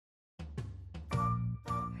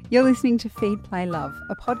You're listening to Feed, Play, Love,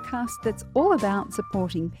 a podcast that's all about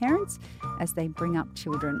supporting parents as they bring up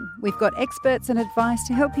children. We've got experts and advice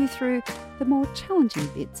to help you through the more challenging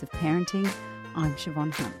bits of parenting. I'm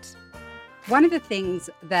Siobhan Hunt. One of the things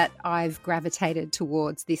that I've gravitated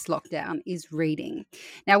towards this lockdown is reading.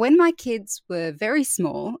 Now, when my kids were very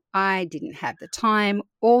small, I didn't have the time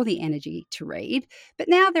or the energy to read, but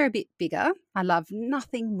now they're a bit bigger. I love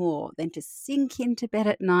nothing more than to sink into bed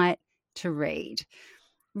at night to read.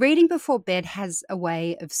 Reading before bed has a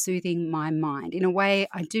way of soothing my mind in a way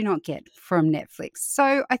I do not get from Netflix.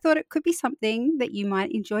 So I thought it could be something that you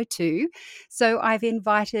might enjoy too. So I've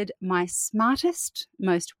invited my smartest,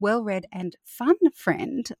 most well-read and fun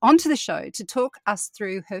friend onto the show to talk us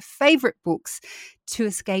through her favourite books to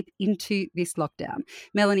escape into this lockdown.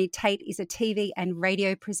 Melanie Tate is a TV and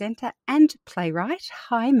radio presenter and playwright.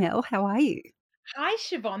 Hi, Mel. How are you? Hi,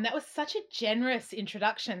 Siobhan. That was such a generous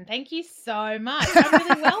introduction. Thank you so much. I'm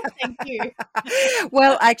really well, thank you.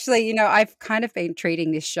 Well, actually, I've kind of been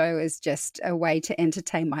treating this show as just a way to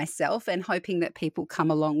entertain myself and hoping that people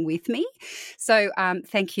come along with me. So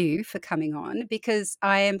thank you for coming on, because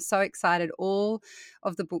I am so excited. All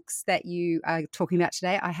of the books that you are talking about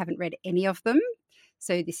today, I haven't read any of them.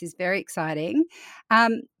 So this is very exciting.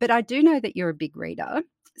 But I do know that you're a big reader.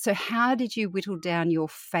 So how did you whittle down your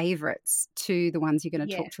favourites to the ones you're going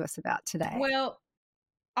to talk to us about today? Well,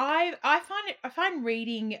 I find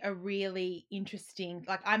reading a really interesting,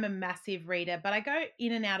 like, I'm a massive reader, but I go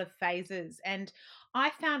in and out of phases, and I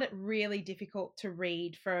found it really difficult to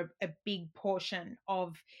read for a big portion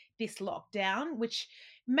of this lockdown, which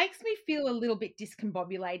makes me feel a little bit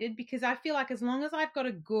discombobulated, because I feel like as long as I've got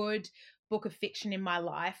a good book of fiction in my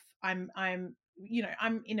life, I'm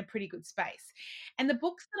in a pretty good space. And the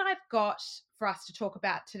books that I've got for us to talk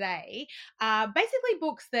about today are basically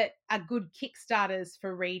books that are good kickstarters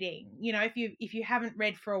for reading. If you haven't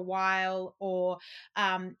read for a while, or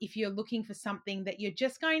if you're looking for something that you're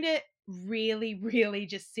just going to really, really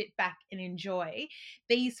just sit back and enjoy,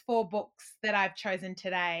 these 4 books that I've chosen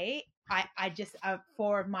today, I just are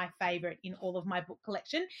 4 of my favorite in all of my book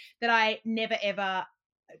collection that I never ever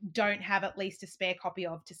don't have at least a spare copy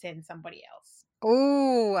of to send somebody else.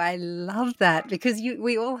 Oh, I love that, because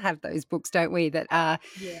we all have those books, don't we, that are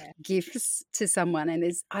gifts to someone.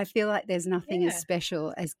 And I feel like there's nothing as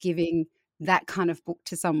special as giving that kind of book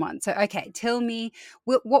to someone. So, okay, tell me,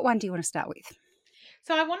 what one do you want to start with?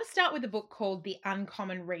 So I want to start with a book called The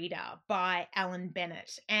Uncommon Reader by Alan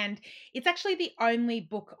Bennett. And it's actually the only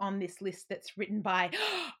book on this list that's written by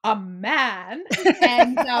a man.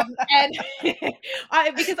 And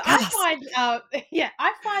because I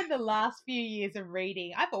find the last few years of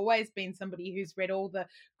reading, I've always been somebody who's read all the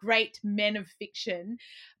great men of fiction.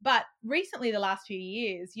 But recently, the last few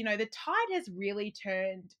years, the tide has really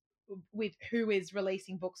turned with who is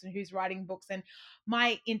releasing books and who's writing books, and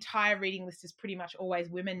my entire reading list is pretty much always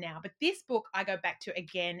women now, but this book I go back to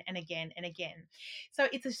again and again and again. So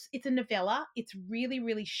it's a novella. It's really,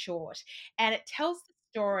 really short, and it tells the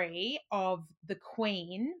story of the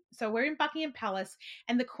Queen. So we're in Buckingham Palace,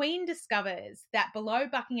 and the Queen discovers that below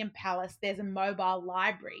Buckingham Palace there's a mobile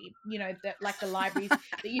library, like the libraries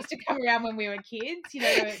that used to come around when we were kids, to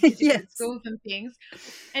different schools and things.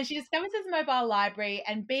 And she discovers this mobile library,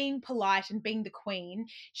 and being polite and being the Queen,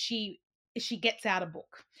 she gets out a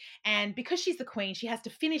book. And because she's the Queen, she has to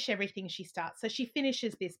finish everything she starts. So she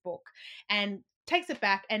finishes this book and takes it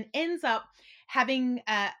back and ends up having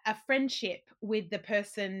a friendship with the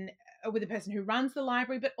person who runs the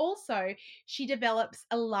library, but also she develops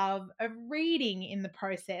a love of reading in the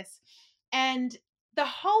process. And the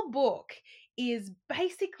whole book is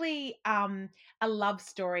basically a love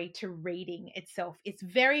story to reading itself. It's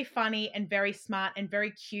very funny and very smart and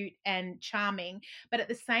very cute and charming, but at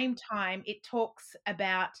the same time, it talks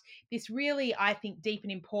about this really, I think, deep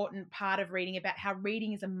and important part of reading, about how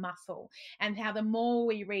reading is a muscle, and how the more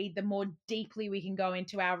we read, the more deeply we can go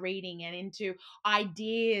into our reading and into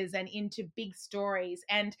ideas and into big stories.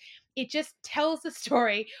 And it just tells the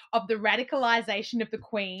story of the radicalization of the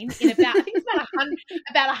Queen in about, I think it's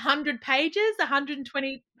about 100 pages,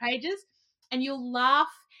 120 pages, and you'll laugh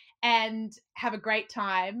and have a great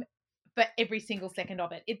time for every single second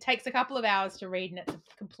of it. It takes a couple of hours to read, and it's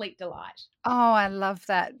a complete delight. Oh, I love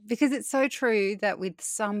that, because it's so true that with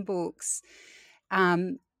some books,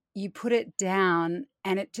 you put it down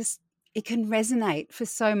and it can resonate for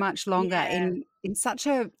so much longer in such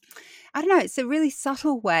a, I don't know, it's a really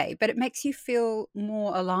subtle way, but it makes you feel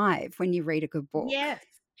more alive when you read a good book. Yes.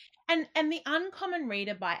 And The Uncommon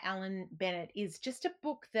Reader by Alan Bennett is just a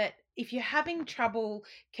book that, if you're having trouble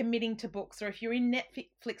committing to books, or if you're in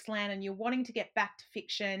Netflix land and you're wanting to get back to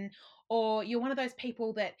fiction, or you're one of those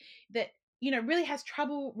people that really has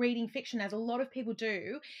trouble reading fiction, as a lot of people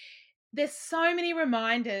do, there's so many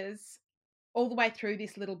reminders all the way through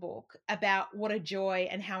this little book about what a joy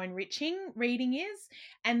and how enriching reading is.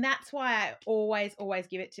 And that's why I always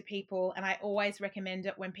give it to people. And I always recommend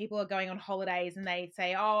it when people are going on holidays and they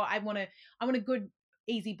say, oh, I want a good,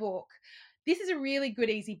 easy book. This is a really good,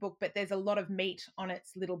 easy book, but there's a lot of meat on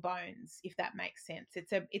its little bones, if that makes sense.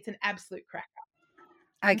 It's an absolute cracker.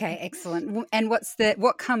 Okay, excellent. And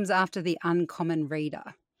what comes after The Uncommon Reader?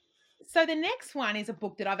 So the next one is a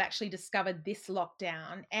book that I've actually discovered this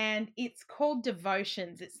lockdown, and it's called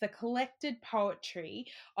Devotions. It's the collected poetry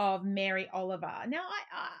of Mary Oliver. Now,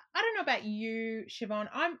 I don't know about you, Siobhan.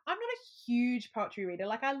 I'm not a huge poetry reader.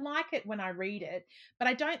 Like, I like it when I read it, but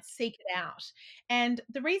I don't seek it out. And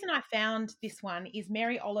the reason I found this one is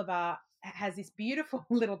Mary Oliver has this beautiful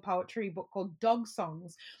little poetry book called Dog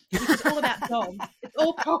Songs, which is all about dogs. It's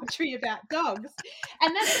all poetry about dogs.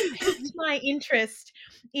 And that's piqued my interest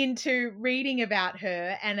into reading about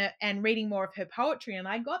her and reading more of her poetry. And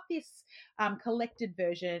I got this collected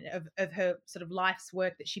version of her sort of life's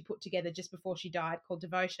work that she put together just before she died, called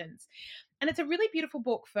Devotions. And it's a really beautiful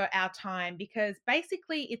book for our time, because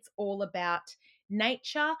basically it's all about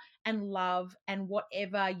nature and love and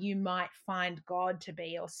whatever you might find God to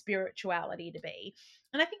be or spirituality to be.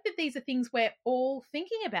 And I think that these are things we're all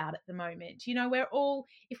thinking about at the moment. We're all,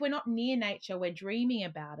 if we're not near nature, we're dreaming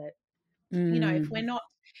about it. If we're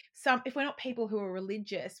not people who are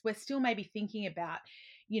religious, we're still maybe thinking about,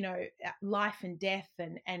 life and death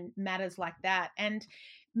and matters like that. And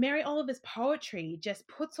Mary Oliver's poetry just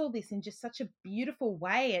puts all this in just such a beautiful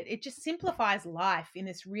way. It just simplifies life in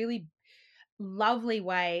this really lovely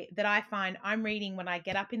way that I find I'm reading when I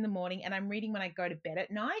get up in the morning, and I'm reading when I go to bed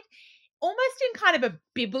at night, almost in kind of a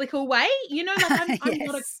biblical way. Like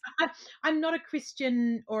Yes. I'm not a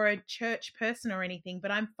Christian or a church person or anything,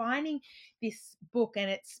 but I'm finding this book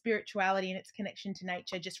and its spirituality and its connection to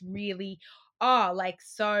nature just really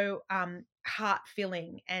so heart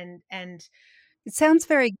filling, and It sounds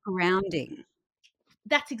very grounding.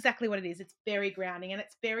 that's exactly what it is. It's very grounding, and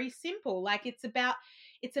it's very simple. Like, it's about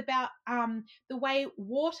the way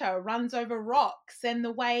water runs over rocks, and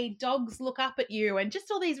the way dogs look up at you, and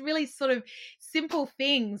just all these really sort of simple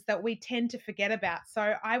things that we tend to forget about.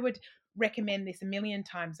 So I would recommend this a million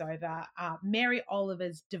times over. Mary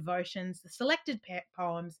Oliver's Devotions, the selected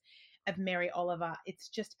poems of Mary Oliver. It's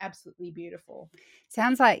just absolutely beautiful.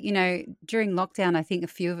 Sounds like, during lockdown, I think a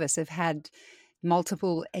few of us have had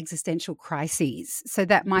multiple existential crises. So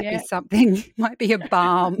that might be something, might be a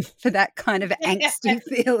balm for that kind of angsty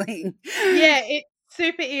feeling. Yeah, it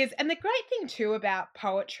super is. And the great thing too about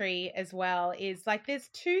poetry as well is, like, there's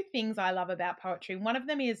two things I love about poetry. One of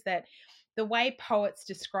them is that the way poets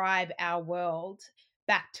describe our world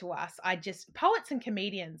back to us, poets and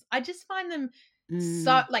comedians, I just find them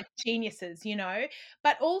so like geniuses,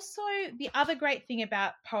 but also the other great thing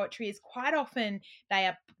about poetry is quite often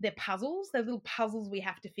they're puzzles. They're little puzzles we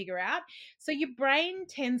have to figure out. So your brain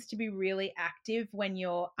tends to be really active when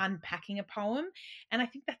you're unpacking a poem, and I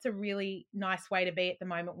think that's a really nice way to be at the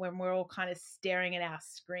moment, when we're all kind of staring at our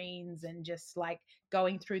screens and just like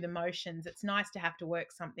going through the motions. It's nice to have to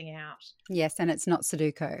work something out. Yes, and it's not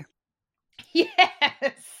Sudoku.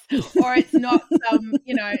 Yes. Or it's not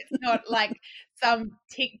it's not like some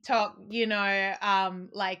TikTok,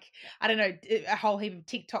 like, I don't know, a whole heap of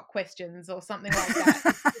TikTok questions or something like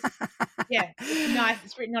that. It's nice.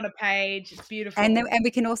 It's written on a page. It's beautiful. And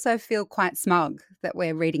we can also feel quite smug that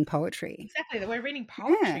we're reading poetry. Exactly, that we're reading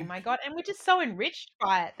poetry, my God. And we're just so enriched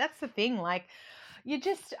by it. That's the thing. Like, you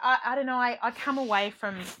just, I don't know, I come away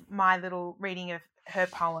from my little reading of her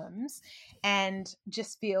poems and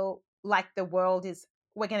just feel like the world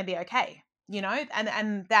we're going to be okay,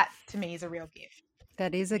 and that to me is a real gift.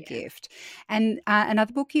 That is a gift. And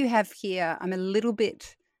another book you have here, I'm a little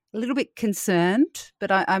bit concerned,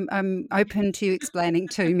 but I'm open to you explaining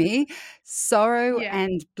to me. Sorrow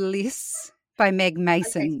and Bliss by Meg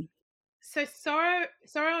Mason. Okay. So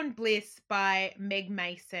Sorrow and Bliss by Meg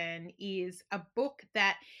Mason is a book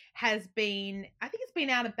that has been, I think it's been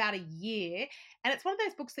out about a year, and it's one of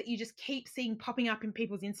those books that you just keep seeing popping up in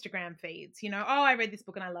people's Instagram feeds. Oh, I read this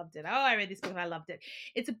book and I loved it. Oh, I read this book and I loved it.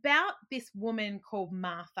 It's about this woman called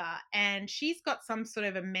Martha, and she's got some sort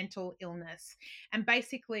of a mental illness, and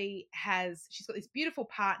basically she's got this beautiful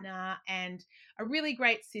partner and a really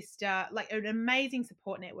great sister, like an amazing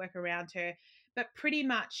support network around her. But pretty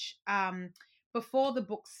much before the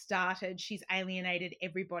book started, she's alienated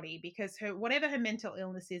everybody, because whatever her mental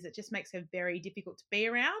illness is, it just makes her very difficult to be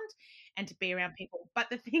around and to be around people. But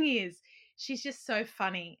the thing is, she's just so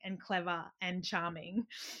funny and clever and charming.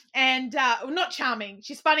 And not charming,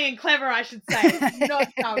 she's funny and clever, I should say, not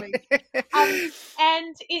charming.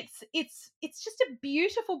 And it's just a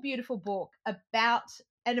beautiful, beautiful book about,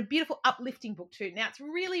 and a beautiful uplifting book too. Now, it's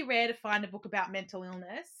really rare to find a book about mental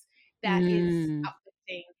illness that is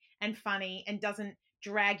uplifting and funny and doesn't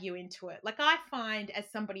drag you into it. Like, I find, as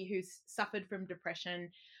somebody who's suffered from depression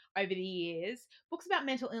over the years, books about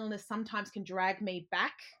mental illness sometimes can drag me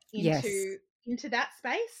back into that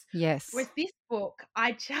space. Yes. Whereas this book,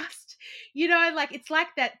 I just, like, it's like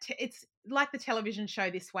that. It's like the television show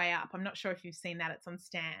This Way Up. I'm not sure if you've seen that. It's on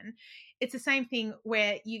Stan. It's the same thing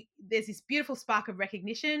where there's this beautiful spark of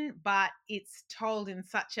recognition, but it's told in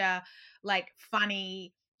such a like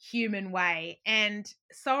funny, human way. And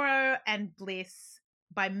Sorrow and Bliss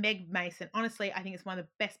by Meg Mason, honestly, I think it's one of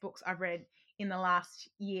the best books I've read in the last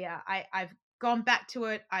year. I've gone back to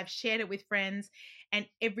it. I've shared it with friends, and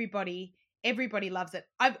everybody loves it.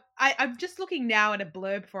 I'm just looking now at a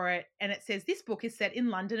blurb for it, and it says this book is set in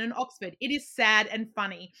London and Oxford. It is sad and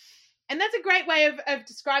funny. And that's a great way of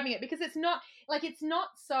describing it, because it's not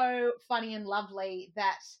so funny and lovely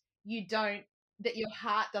that your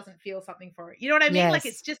heart doesn't feel something for it. You know what I mean? Yes. Like,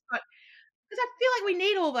 it's just got, because I feel like we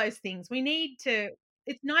need all those things.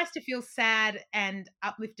 It's nice to feel sad and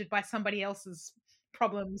uplifted by somebody else's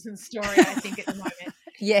problems and story, I think, at the moment.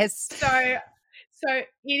 Yes. So it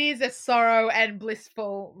is a sorrow and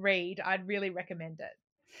blissful read. I'd really recommend it.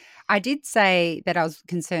 I did say that I was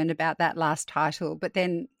concerned about that last title, but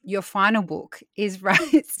then your final book is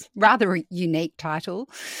it's rather a unique title.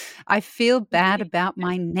 I Feel Bad About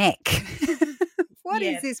My Neck. What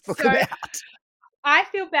is this book about? I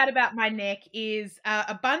Feel Bad About My Neck is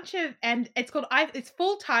a bunch of, and it's called, its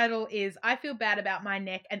full title is I Feel Bad About My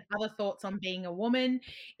Neck and Other Thoughts on Being a Woman.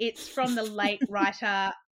 It's from the late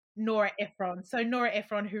writer Nora Ephron. So Nora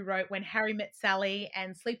Ephron, who wrote When Harry Met Sally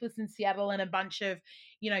and Sleepless in Seattle and a bunch of,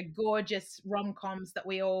 gorgeous rom-coms that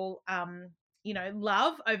we all,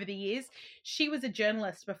 love over the years. She was a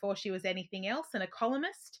journalist before she was anything else, and a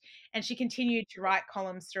columnist, and she continued to write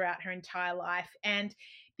columns throughout her entire life. And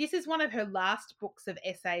this is one of her last books of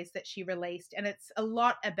essays that she released, and it's a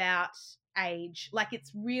lot about age. Like,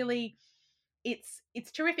 it's really, it's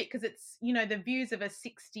terrific, because it's, the views of a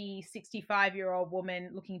 65-year-old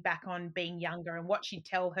woman looking back on being younger and what she'd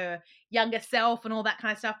tell her younger self and all that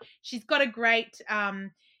kind of stuff. She's got a great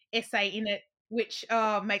essay in it, which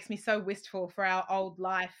makes me so wistful for our old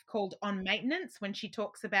life, called On Maintenance, when she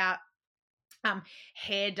talks about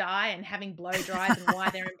hair dye and having blow dries and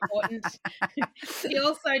why they're important. She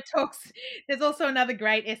also there's also another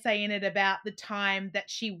great essay in it about the time that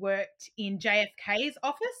she worked in JFK's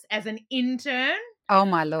office as an intern. Oh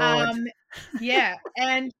my Lord. Yeah.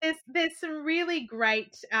 And there's some really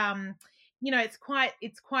great, it's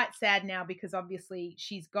quite sad now, because obviously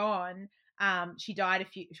she's gone. She died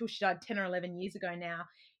 10 or 11 years ago now.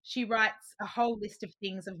 She writes a whole list of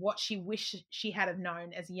things of what she wished she had have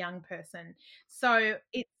known as a young person. So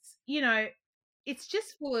it's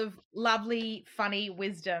just full of lovely, funny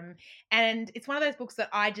wisdom. And it's one of those books that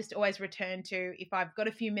I just always return to if I've got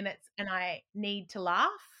a few minutes and I need to laugh,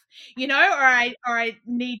 or I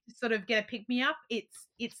need to sort of get a pick me up.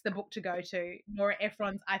 It's the book to go to. Nora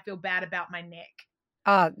Ephron's I Feel Bad About My Neck.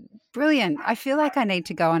 Oh, brilliant. I feel like I need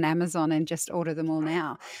to go on Amazon and just order them all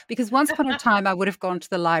now, because once upon a time I would have gone to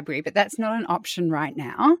the library, but that's not an option right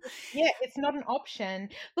now. Yeah, it's not an option.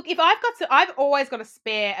 Look, if I've always got a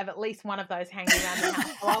spare of at least one of those hanging around the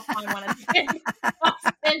house. So I'll find one and I'll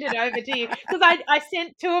send it over to you, because I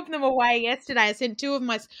sent two of them away yesterday. I sent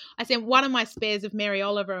one of my spares of Mary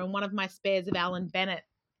Oliver and one of my spares of Alan Bennett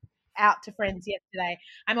out to friends yesterday.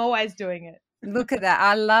 I'm always doing it. Look at that.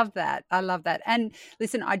 I love that. And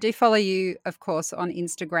listen, I do follow you, of course, on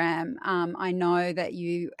Instagram. I know that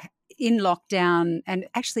you, in lockdown, and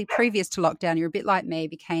actually previous to lockdown, you're a bit like me,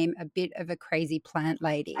 became a bit of a crazy plant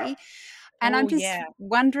lady. And I'm just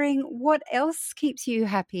wondering, what else keeps you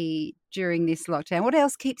happy during this lockdown? What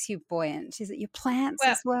else keeps you buoyant? Is it your plants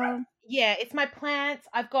as well? Yeah, it's my plants.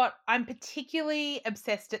 I'm particularly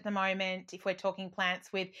obsessed at the moment, if we're talking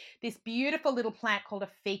plants, with this beautiful little plant called a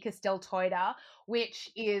Ficus deltoida, which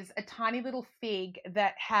is a tiny little fig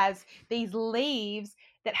that has these leaves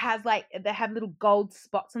that have little gold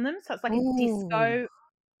spots on them. So it's like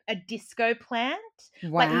a disco plant.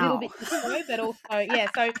 Wow. Like a little bit disco, but also, yeah.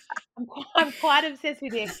 So I'm quite obsessed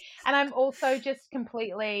with it. And I'm also just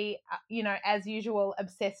completely, as usual,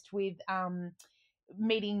 obsessed with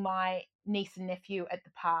meeting my niece and nephew at the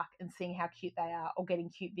park and seeing how cute they are, or getting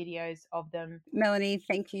cute videos of them. Melanie,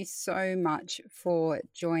 thank you so much for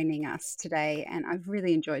joining us today, and I've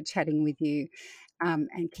really enjoyed chatting with you.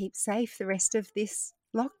 and keep safe the rest of this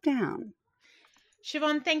lockdown.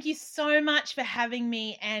 Siobhan, thank you so much for having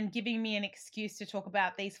me and giving me an excuse to talk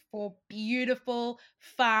about these 4 beautiful,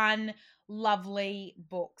 fun, lovely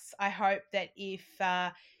books. I hope that if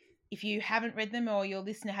you haven't read them or your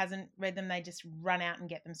listener hasn't read them, they just run out and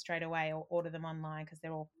get them straight away or order them online because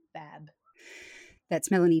they're all fab.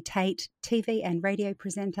 That's Melanie Tate, TV and radio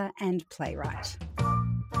presenter and playwright.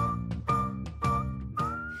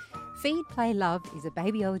 Feed, Play, Love is a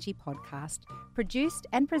babyology podcast produced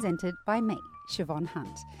and presented by me, Siobhan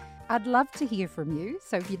Hunt. I'd love to hear from you,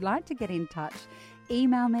 so if you'd like to get in touch,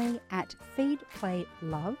 email me at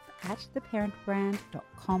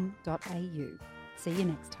feedplaylove@theparentbrand.com.au. See you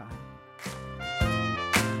next time.